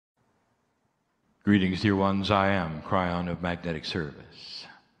Greetings, dear ones. I am Kryon of Magnetic Service.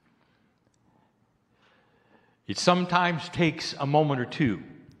 It sometimes takes a moment or two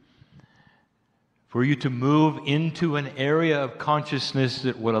for you to move into an area of consciousness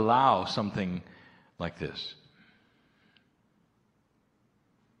that would allow something like this.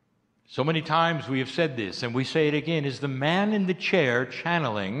 So many times we have said this, and we say it again: is the man in the chair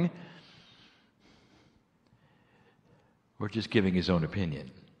channeling or just giving his own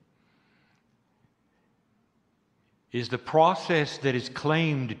opinion? Is the process that is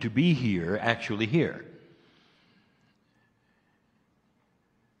claimed to be here actually here?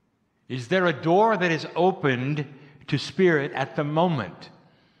 Is there a door that is opened to spirit at the moment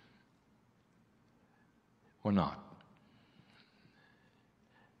or not?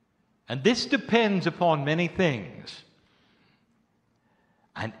 And this depends upon many things.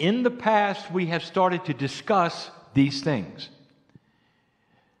 And in the past, we have started to discuss these things.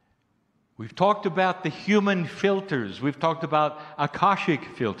 We've talked about the human filters. We've talked about Akashic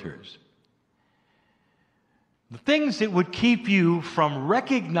filters. The things that would keep you from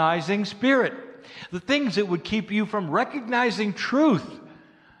recognizing spirit. The things that would keep you from recognizing truth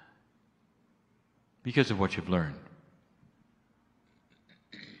because of what you've learned.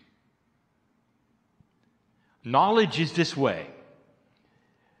 Knowledge is this way.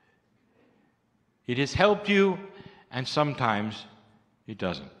 It has helped you, and sometimes it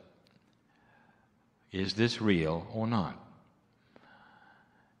doesn't. Is this real or not?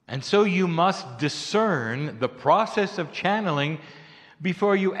 And so you must discern the process of channeling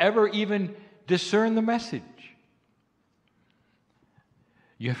before you ever even discern the message.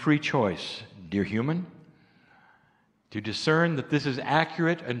 You have free choice, dear human, to discern that this is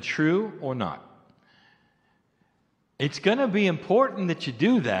accurate and true or not. It's going to be important that you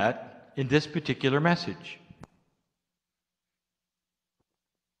do that in this particular message.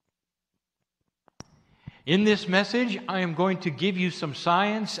 In this message, I am going to give you some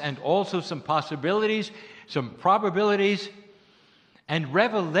science and also some possibilities, some probabilities, and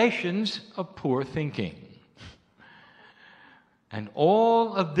revelations of poor thinking. And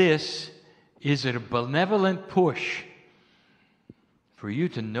all of this is a benevolent push for you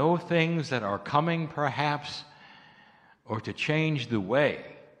to know things that are coming, perhaps, or to change the way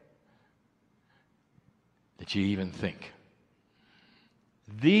that you even think.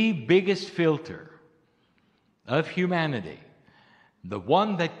 The biggest filter of humanity, the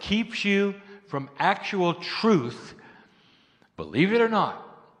one that keeps you from actual truth, believe it or not,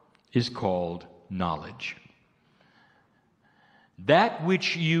 is called knowledge. That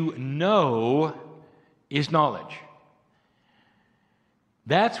which you know is knowledge.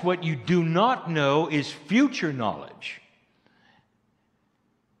 That's what you do not know is future knowledge.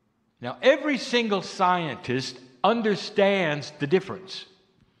 Now, every single scientist understands the difference.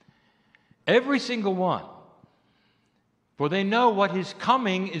 Every single one. For they know what is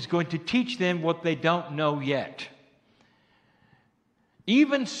coming is going to teach them what they don't know yet.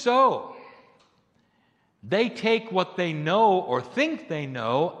 Even so, they take what they know or think they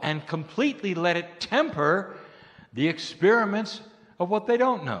know and completely let it temper the experiments of what they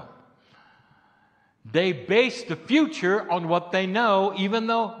don't know. They base the future on what they know, even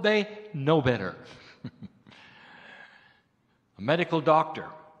though they know better. A medical doctor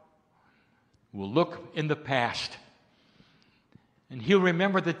will look in the past, and he'll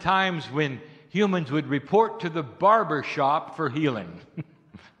remember the times when humans would report to the barber shop for healing.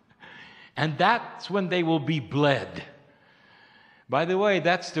 And that's when they will be bled. By the way,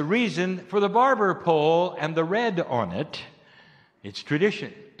 that's the reason for the barber pole and the red on it. It's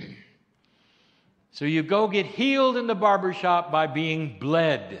tradition. So you go get healed in the barber shop by being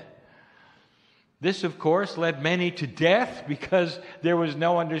bled. This, of course, led many to death because there was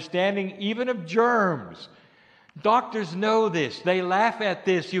no understanding even of germs. Doctors know this. They laugh at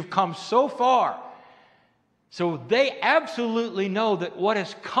this. You've come so far. So they absolutely know that what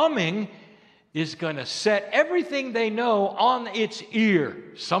is coming is going to set everything they know on its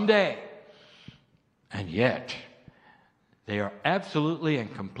ear someday. And yet, they are absolutely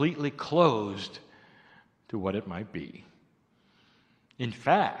and completely closed to what it might be. In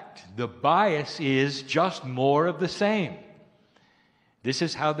fact, the bias is just more of the same. This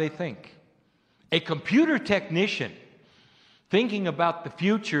is how they think. A computer technician thinking about the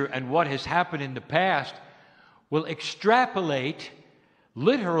future and what has happened in the past will extrapolate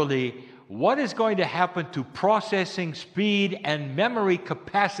literally what is going to happen to processing speed and memory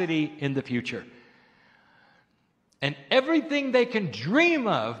capacity in the future. And everything they can dream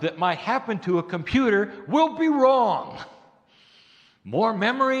of that might happen to a computer will be wrong. More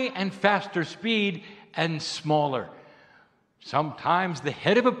memory and faster speed and smaller. Sometimes the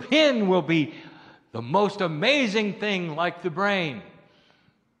head of a pin will be The most amazing thing, like the brain.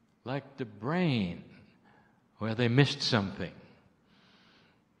 Like the brain. Well, they missed something.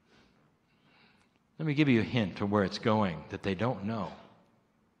 Let me give you a hint of where it's going that they don't know.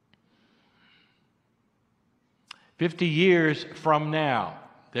 50 years from now,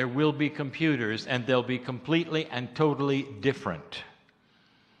 there will be computers, and they'll be completely and totally different.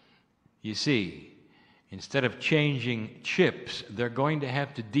 You see, instead of changing chips, they're going to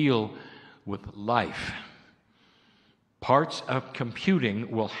have to deal with life. Parts of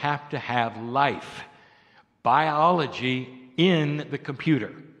computing will have to have life, biology in the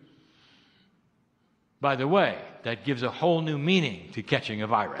computer. By the way, that gives a whole new meaning to catching a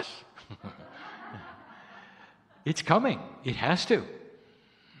virus. It's coming. It has to.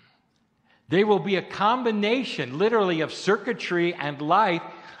 There will be a combination, literally, of circuitry and life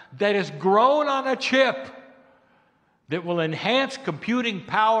that is grown on a chip that will enhance computing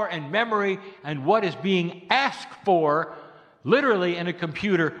power and memory, and what is being asked for, literally, in a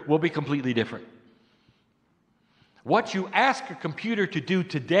computer will be completely different. What you ask a computer to do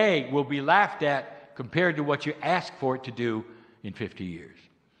today will be laughed at compared to what you ask for it to do in 50 years.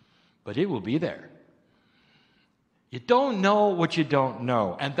 But it will be there. You don't know what you don't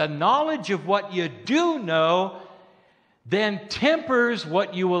know. And the knowledge of what you do know then tempers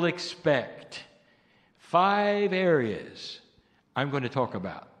what you will expect. 5 areas I'm going to talk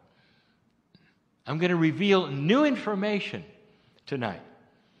about. I'm going to reveal new information tonight,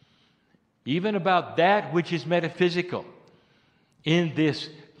 even about that which is metaphysical in this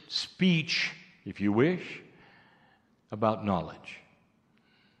speech, if you wish, about knowledge.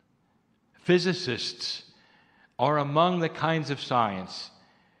 Physicists are among the kinds of science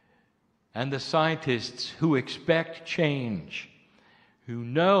and the scientists who expect change, who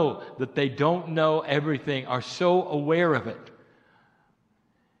know that they don't know everything, are so aware of it.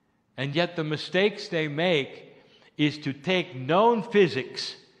 And yet the mistakes they make is to take known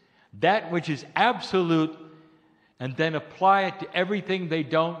physics, that which is absolute, and then apply it to everything they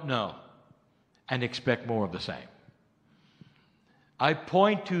don't know and expect more of the same. I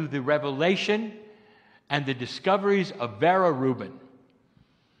point to the revelation and the discoveries of Vera Rubin.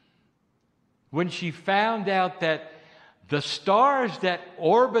 When she found out that the stars that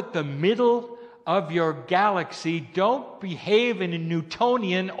orbit the middle of your galaxy don't behave in a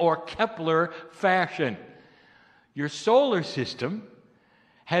Newtonian or Kepler fashion. Your solar system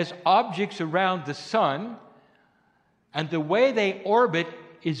has objects around the sun, and the way they orbit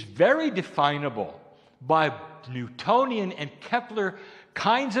is very definable by Newtonian and Kepler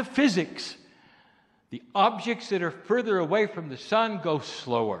kinds of physics. The objects that are further away from the sun go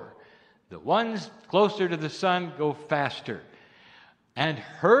slower. The ones closer to the sun go faster. And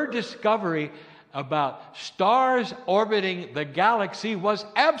her discovery about stars orbiting the galaxy was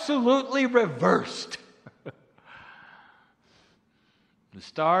absolutely reversed. The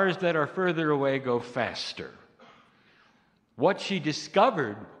stars that are further away go faster. What she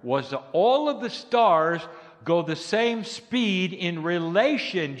discovered was that all of the stars go the same speed in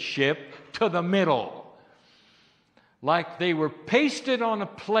relationship to the middle. Like they were pasted on a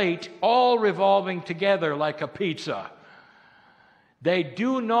plate, all revolving together like a pizza. They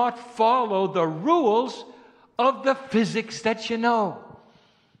do not follow the rules of the physics that you know.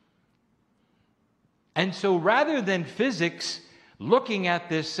 And so rather than physics looking at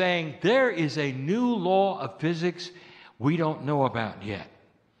this saying, there is a new law of physics we don't know about yet,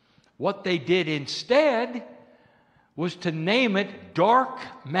 what they did instead was to name it dark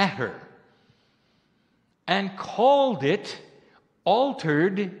matter, and called it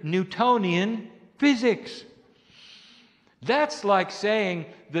altered Newtonian physics. That's like saying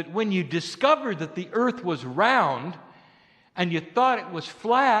that when you discovered that the earth was round and you thought it was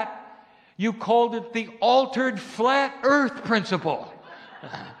flat, you called it the altered flat earth principle.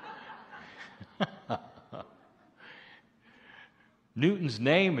 Newton's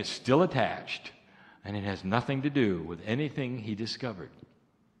name is still attached, and it has nothing to do with anything he discovered.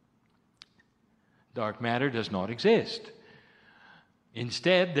 Dark matter does not exist.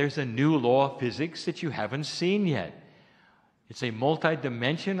 Instead, there's a new law of physics that you haven't seen yet. It's a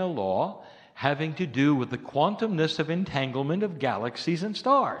multidimensional law having to do with the quantumness of entanglement of galaxies and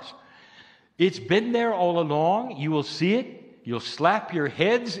stars. It's been there all along. You will see it. You'll slap your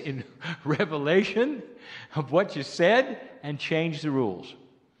heads in revelation of what you said and change the rules.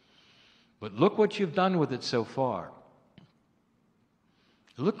 But look what you've done with it so far.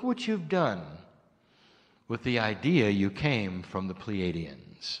 Look what you've done with the idea you came from the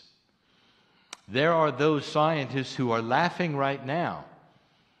Pleiadians. There are those scientists who are laughing right now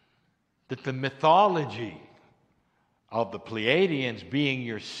that the mythology of the Pleiadians being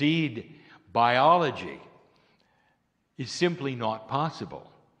your seed biology is simply not possible.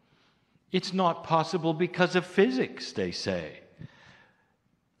 It's not possible because of physics, they say.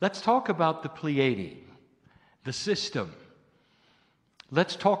 Let's talk about the Pleiades, the system.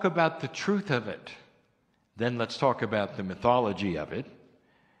 Let's talk about the truth of it. Then let's talk about the mythology of it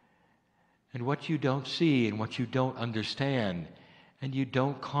and what you don't see and what you don't understand and you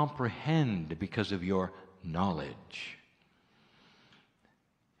don't comprehend because of your knowledge.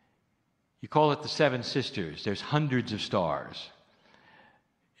 You call it the Seven Sisters. There's hundreds of stars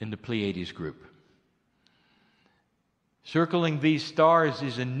in the Pleiades group. Circling these stars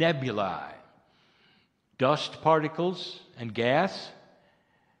is a nebulae, dust particles and gas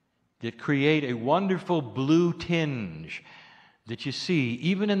that create a wonderful blue tinge that you see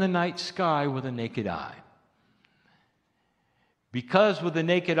even in the night sky with a naked eye. Because with the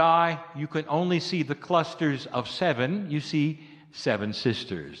naked eye you can only see the clusters of seven, you see seven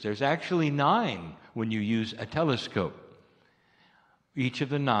sisters. There's actually 9 when you use a telescope. Each of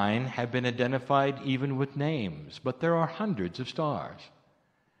the 9 have been identified even with names, but there are hundreds of stars.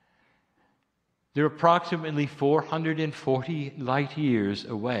 They're approximately 440 light years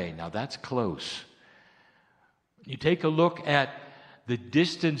away. Now that's close. You take a look at the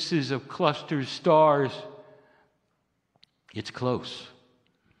distances of cluster stars, it's close.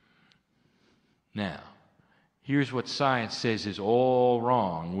 Now, here's what science says is all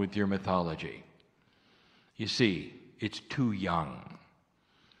wrong with your mythology. You see, it's too young.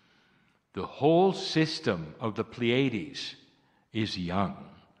 The whole system of the Pleiades is young.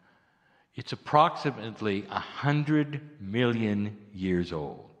 It's approximately 100 million years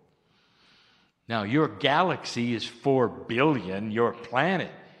old. Now, your galaxy is 4 billion. Your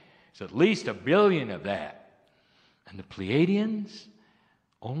planet is at least 1 billion of that. And the Pleiadians,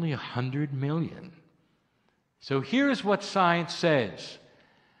 only 100 million. So here's what science says.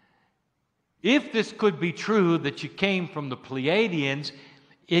 If this could be true that you came from the Pleiadians,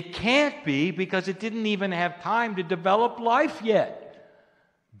 it can't be because it didn't even have time to develop life yet,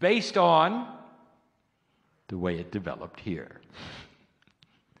 based on the way it developed here.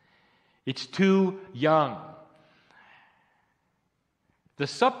 It's too young. The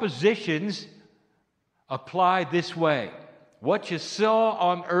suppositions apply this way. What you saw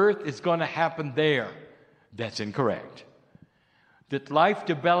on Earth is going to happen there. That's incorrect. That life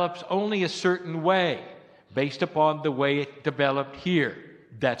develops only a certain way based upon the way it developed here.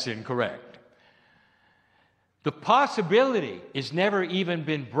 That's incorrect. The possibility has never even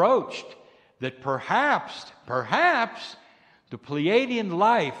been broached that perhaps the Pleiadian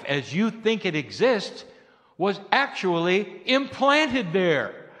life as you think it exists was actually implanted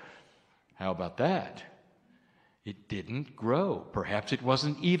there. How about that? It didn't grow. Perhaps it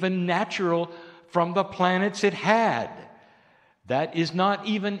wasn't even natural from the planets it had. That is not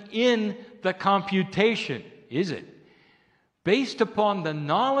even in the computation, is it? Based upon the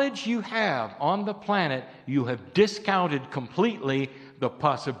knowledge you have on the planet, you have discounted completely the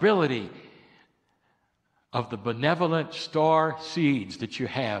possibility of the benevolent star seeds that you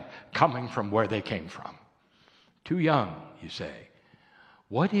have coming from where they came from. Too young, you say.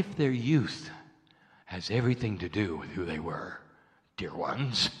 What if their youth has everything to do with who they were, dear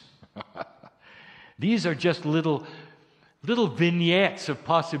ones? These are just little vignettes of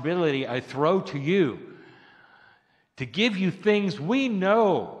possibility I throw to you to give you things we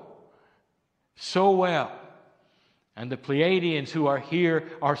know so well. And the Pleiadians who are here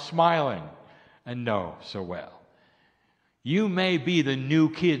are smiling and know so well. You may be the new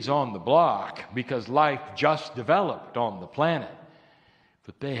kids on the block because life just developed on the planet,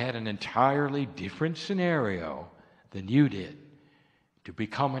 but they had an entirely different scenario than you did. To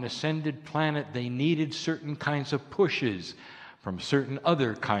become an ascended planet, they needed certain kinds of pushes from certain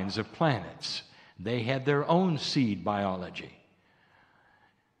other kinds of planets. They had their own seed biology.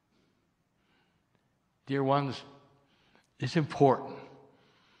 Dear ones, it's important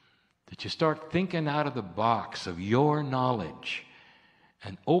that you start thinking out of the box of your knowledge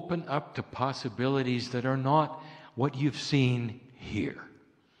and open up to possibilities that are not what you've seen here.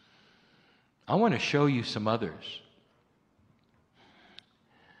 I want to show you some others.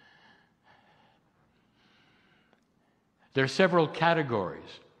 There are several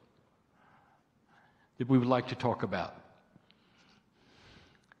categories that we would like to talk about.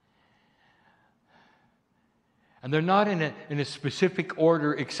 And they're not in a specific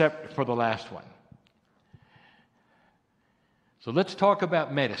order except for the last one. So let's talk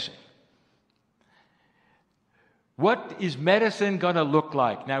about medicine. What is medicine going to look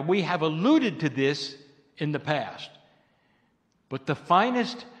like? Now, we have alluded to this in the past, but the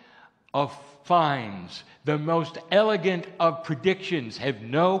finest of finds, the most elegant of predictions have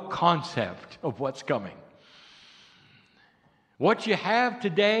no concept of what's coming. What you have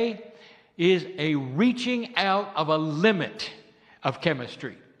today is a reaching out of a limit of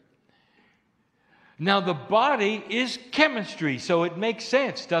chemistry. Now, the body is chemistry, so it makes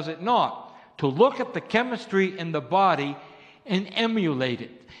sense, does it not, to look at the chemistry in the body and emulate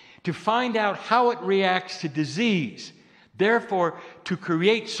it, to find out how it reacts to disease, therefore to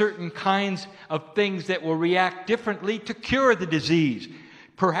create certain kinds of things that will react differently to cure the disease,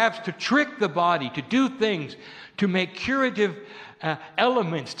 perhaps to trick the body, to do things, to make curative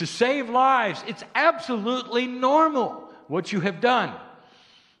elements, to save lives. It's absolutely normal what you have done.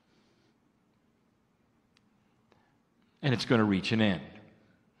 And it's going to reach an end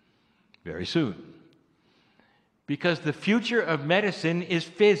very soon. Because the future of medicine is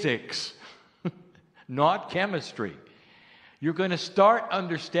physics, not chemistry. You're going to start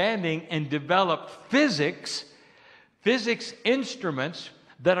understanding and develop physics instruments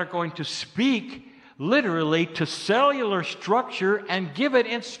that are going to speak literally to cellular structure and give it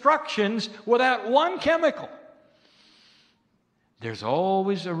instructions without one chemical. There's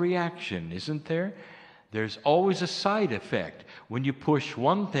always a reaction, isn't there? There's always a side effect. When you push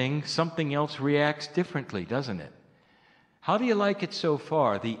one thing, something else reacts differently, doesn't it? How do you like it so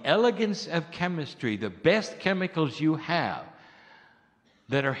far? The elegance of chemistry, the best chemicals you have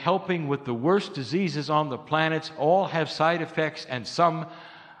that are helping with the worst diseases on the planet, all have side effects, and some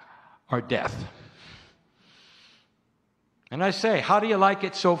are death. And I say, how do you like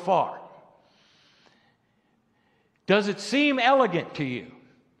it so far? Does it seem elegant to you?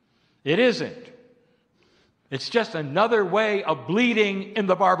 It isn't. It's just another way of bleeding in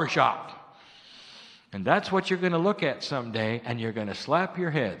the barbershop. And that's what you're going to look at someday, and you're going to slap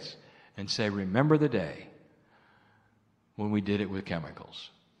your heads and say, remember the day when we did it with chemicals.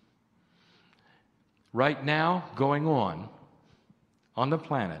 Right now, going on the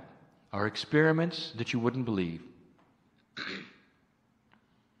planet, are experiments that you wouldn't believe.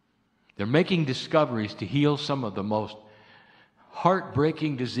 They're making discoveries to heal some of the most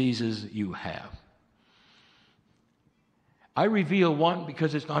heartbreaking diseases you have. I reveal one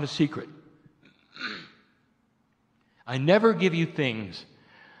because it's not a secret. I never give you things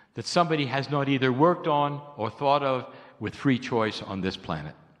that somebody has not either worked on or thought of with free choice on this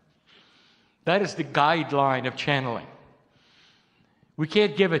planet. That is the guideline of channeling. We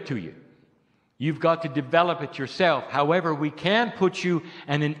can't give it to you. You've got to develop it yourself. However, we can put you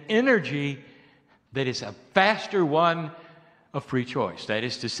in an energy that is a faster one of free choice. That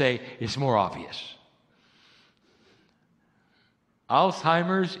is to say, it's more obvious.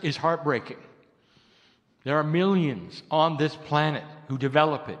 Alzheimer's is heartbreaking. There are millions on this planet who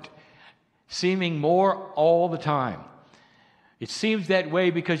develop it, seeming more all the time. It seems that way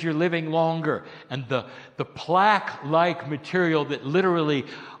because you're living longer, and the plaque-like material that literally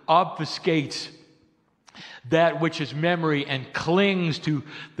obfuscates that which is memory and clings to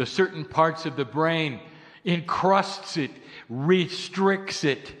the certain parts of the brain, encrusts it, restricts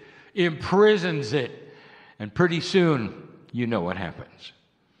it, imprisons it, and pretty soon you know what happens.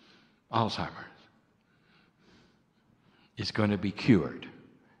 Alzheimer's is going to be cured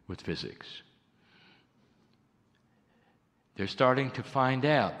with physics. They're starting to find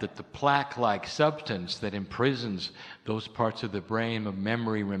out that the plaque-like substance that imprisons those parts of the brain of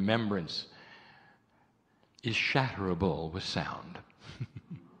memory, remembrance, is shatterable with sound.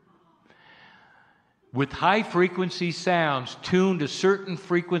 With high-frequency sounds tuned a certain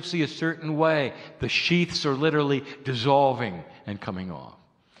frequency a certain way, the sheaths are literally dissolving and coming off.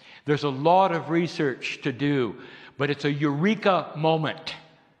 There's a lot of research to do, but it's a eureka moment,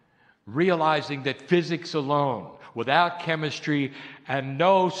 realizing that physics alone, without chemistry and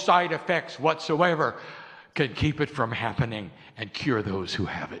no side effects whatsoever, can keep it from happening and cure those who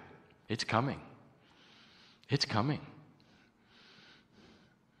have it. It's coming. It's coming.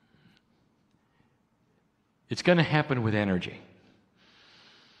 It's going to happen with energy.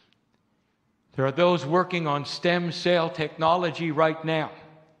 There are those working on stem cell technology right now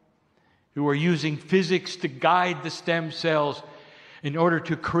who are using physics to guide the stem cells in order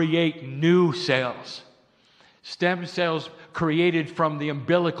to create new cells. Stem cells created from the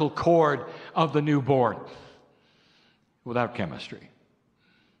umbilical cord of the newborn without chemistry.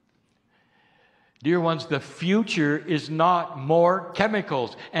 Dear ones, the future is not more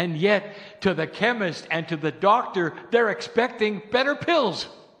chemicals, and yet to the chemist and to the doctor, they're expecting better pills.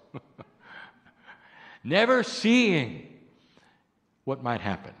 Never seeing what might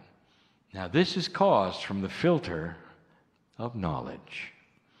happen. Now, this is caused from the filter of knowledge.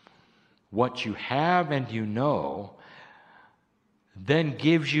 What you have and you know then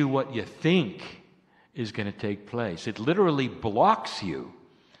gives you what you think is going to take place. It literally blocks you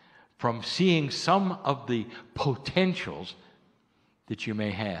from seeing some of the potentials that you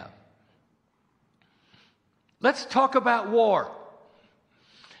may have. Let's talk about war.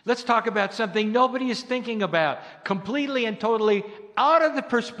 Let's talk about something nobody is thinking about, completely and totally out of the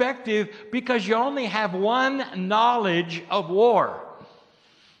perspective because you only have one knowledge of war.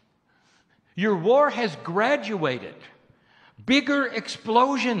 Your war has graduated. Bigger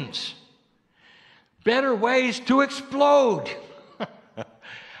explosions. Better ways to explode.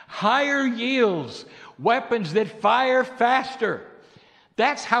 Higher yields. Weapons that fire faster.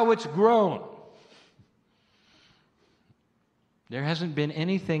 That's how it's grown. There hasn't been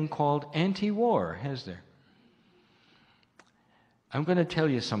anything called anti-war, has there? I'm going to tell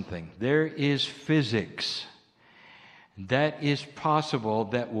you something. There is physics that is possible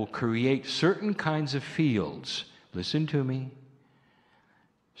that will create certain kinds of fields. Listen to me.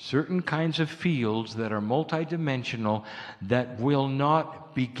 Certain kinds of fields that are multidimensional that will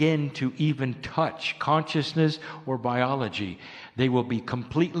not begin to even touch consciousness or biology. They will be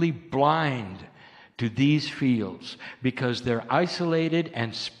completely blind to these fields because they're isolated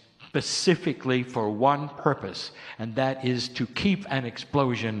and specifically for one purpose, and that is to keep an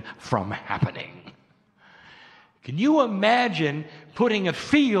explosion from happening. Can you imagine putting a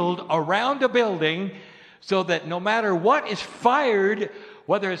field around a building so that no matter what is fired,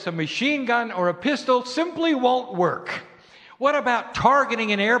 whether it's a machine gun or a pistol, simply won't work? What about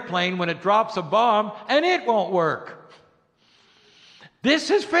targeting an airplane when it drops a bomb and it won't work? This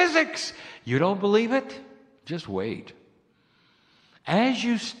is physics. You don't believe it? Just wait. As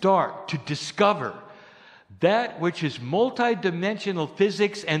you start to discover that which is multidimensional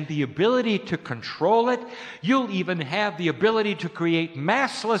physics and the ability to control it, you'll even have the ability to create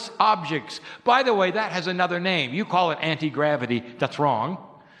massless objects. By the way, that has another name. You call it anti-gravity. That's wrong.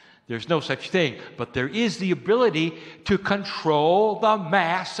 There's no such thing. But there is the ability to control the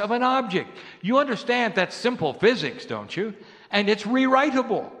mass of an object. You understand that's simple physics, don't you? And it's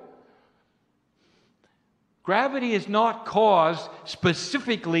rewritable. Gravity is not caused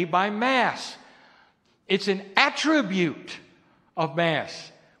specifically by mass. It's an attribute of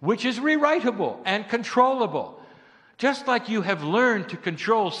mass, which is rewritable and controllable. Just like you have learned to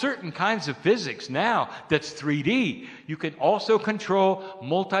control certain kinds of physics now that's 3D, you can also control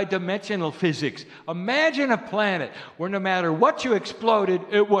multidimensional physics. Imagine a planet where no matter what you exploded,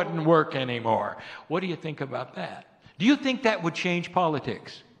 it wouldn't work anymore. What do you think about that? Do you think that would change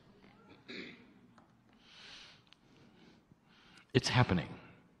politics? It's happening.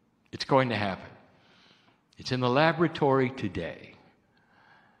 It's going to happen. It's in the laboratory today.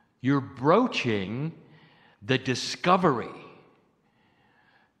 You're broaching the discovery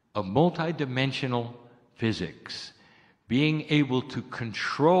of multidimensional physics, being able to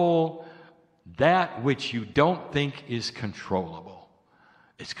control that which you don't think is controllable.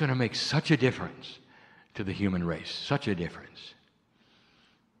 It's going to make such a difference to the human race, such a difference.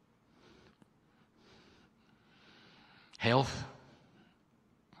 Health,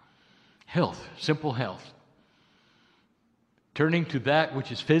 simple health. Turning to that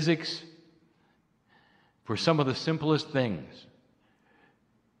which is physics for some of the simplest things.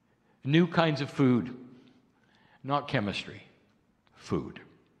 New kinds of food, not chemistry, food.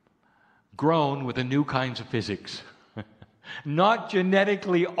 Grown with the new kinds of physics. Not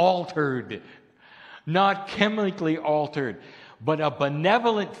genetically altered, not chemically altered, but a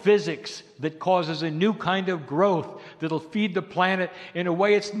benevolent physics that causes a new kind of growth that'll feed the planet in a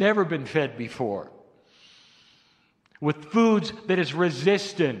way it's never been fed before. With foods that is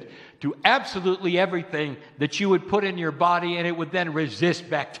resistant to absolutely everything that you would put in your body, and it would then resist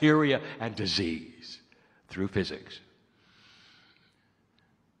bacteria and disease through physics.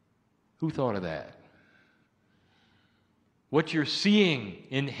 Who thought of that? What you're seeing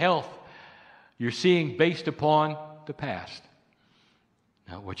in health, you're seeing based upon the past,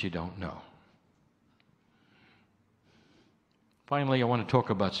 not what you don't know. Finally, I want to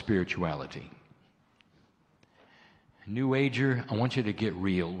talk about spirituality. New Ager, I want you to get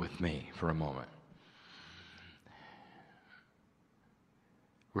real with me for a moment.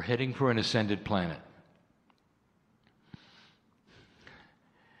 We're heading for an ascended planet.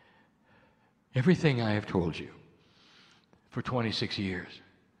 Everything I have told you for 26 years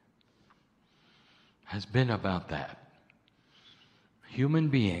has been about that. Human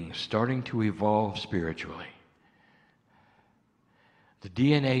beings starting to evolve spiritually. The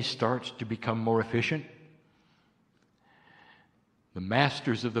DNA starts to become more efficient. The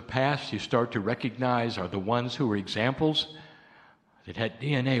masters of the past you start to recognize are the ones who were examples that had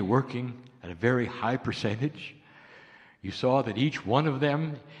DNA working at a very high percentage. You saw that each one of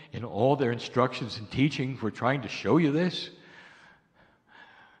them, in all their instructions and teachings, were trying to show you this.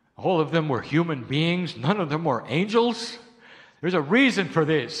 All of them were human beings. None of them were angels. There's a reason for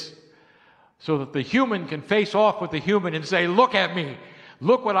this, so that the human can face off with the human and say, look at me.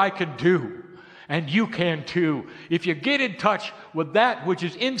 Look what I can do. And you can too. If you get in touch with that which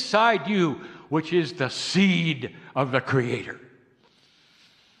is inside you, which is the seed of the Creator.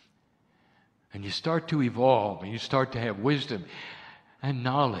 And you start to evolve, and you start to have wisdom and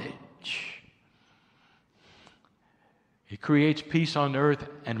knowledge. It creates peace on earth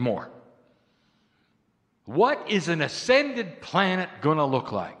and more. What is an ascended planet going to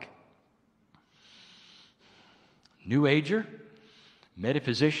look like? New Ager?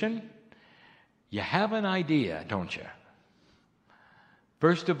 Metaphysician? You have an idea, don't you?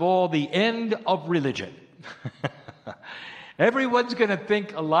 First of all, the end of religion. Everyone's going to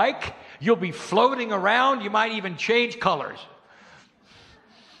think alike. You'll be floating around. You might even change colors.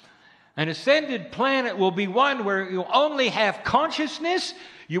 An ascended planet will be one where you'll only have consciousness.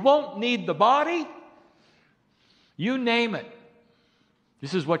 You won't need the body. You name it.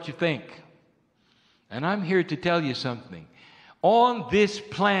 This is what you think. And I'm here to tell you something. On this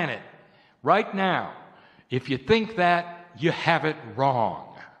planet, right now, if you think that, you have it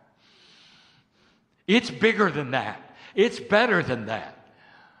wrong. It's bigger than that. It's better than that.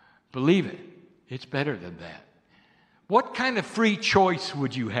 Believe it, it's better than that. What kind of free choice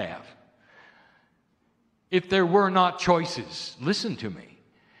would you have if there were not choices? Listen to me.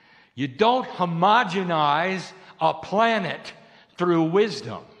 You don't homogenize a planet through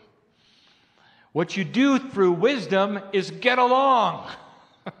wisdom. What you do through wisdom is get along.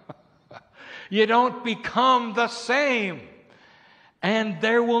 You don't become the same. And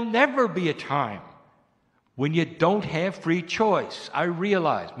there will never be a time when you don't have free choice. I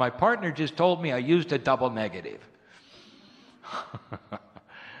realize my partner just told me I used a double negative.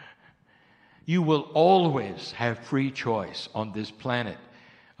 You will always have free choice on this planet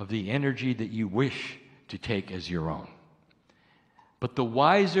of the energy that you wish to take as your own. But the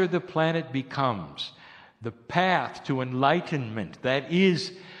wiser the planet becomes, the path to enlightenment, that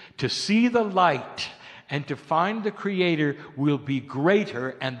is, to see the light and to find the Creator, will be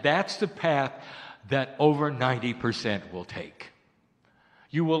greater, and that's the path that over 90% will take.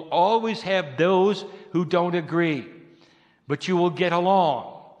 You will always have those who don't agree, but you will get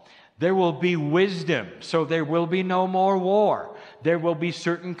along. There will be wisdom, so there will be no more war. There will be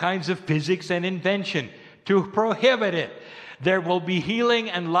certain kinds of physics and invention to prohibit it. There will be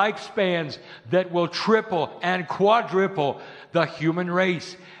healing and lifespans that will triple and quadruple the human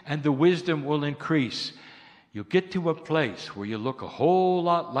race, and the wisdom will increase. You'll get to a place where you look a whole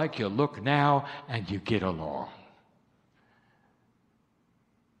lot like you look now, and you get along.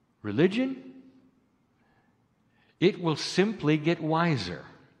 Religion? It will simply get wiser.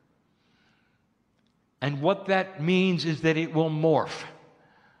 And what that means is that it will morph.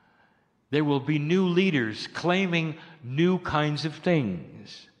 There will be new leaders claiming new kinds of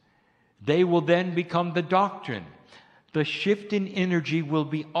things. They will then become the doctrine. The shift in energy will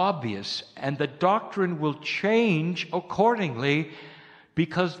be obvious, and the doctrine will change accordingly,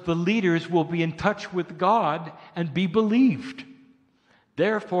 because the leaders will be in touch with God and be believed.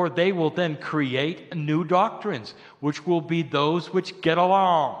 Therefore, they will then create new doctrines, which will be those which get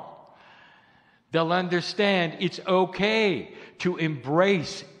along. They'll understand it's okay to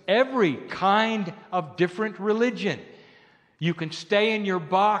embrace every kind of different religion. You can stay in your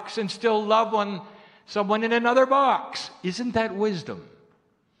box and still love someone in another box. Isn't that wisdom?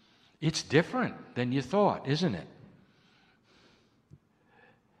 It's different than you thought, isn't it?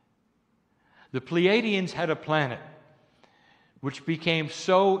 The Pleiadians had a planet which became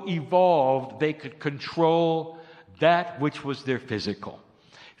so evolved they could control that which was their physical.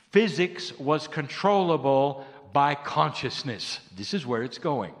 Physics was controllable by consciousness. This is where it's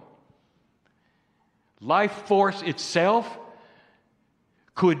going. Life force itself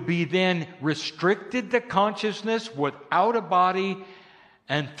could be then restricted to consciousness without a body,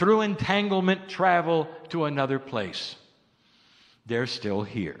 and through entanglement travel to another place. They're still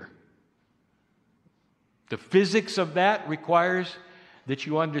here. The physics of that requires that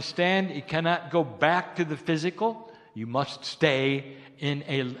you understand it cannot go back to the physical. You must stay in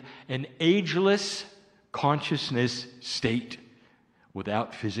an ageless consciousness state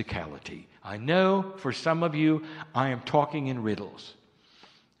without physicality. I know for some of you, I am talking in riddles.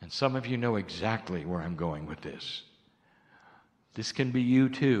 And some of you know exactly where I'm going with this. This can be you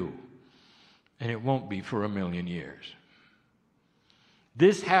too. And it won't be for 1,000,000 years.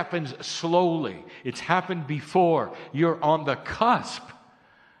 This happens slowly. It's happened before. You're on the cusp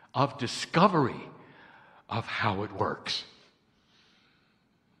of discovery of how it works.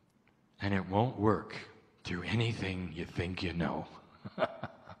 And it won't work through anything you think you know.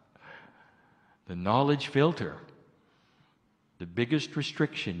 The knowledge filter, the biggest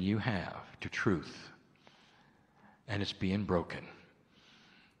restriction you have to truth, and it's being broken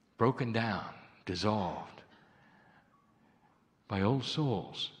down, dissolved by old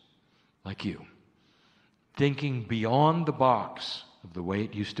souls like you, thinking beyond the box of the way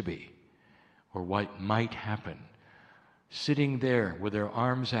it used to be or what might happen, sitting there with their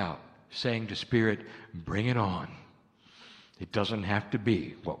arms out, saying to Spirit, bring it on. It doesn't have to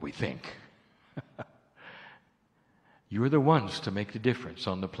be what we think. You're the ones to make the difference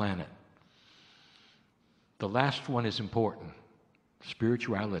on the planet. The last one is important,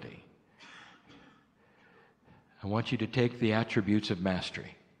 spirituality. I want you to take the attributes of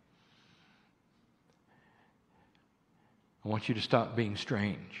mastery. I want you to stop being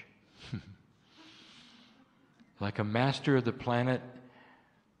strange. Like a master of the planet,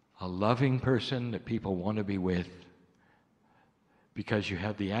 a loving person that people want to be with, because you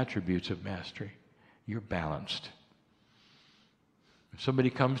have the attributes of mastery. You're balanced. If somebody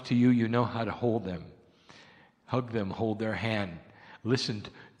comes to you, you know how to hold them, hug them, hold their hand, listen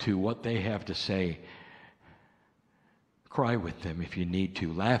to what they have to say, cry with them if you need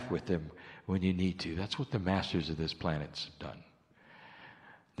to, laugh with them when you need to. That's what the masters of this planet's done.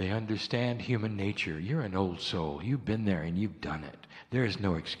 They understand human nature. You're an old soul. You've been there and you've done it. There is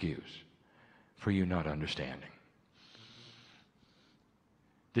no excuse for you not understanding.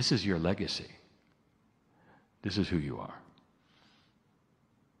 This is your legacy. This is who you are.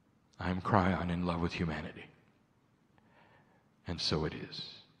 I am Kryon in love with humanity. And so it is.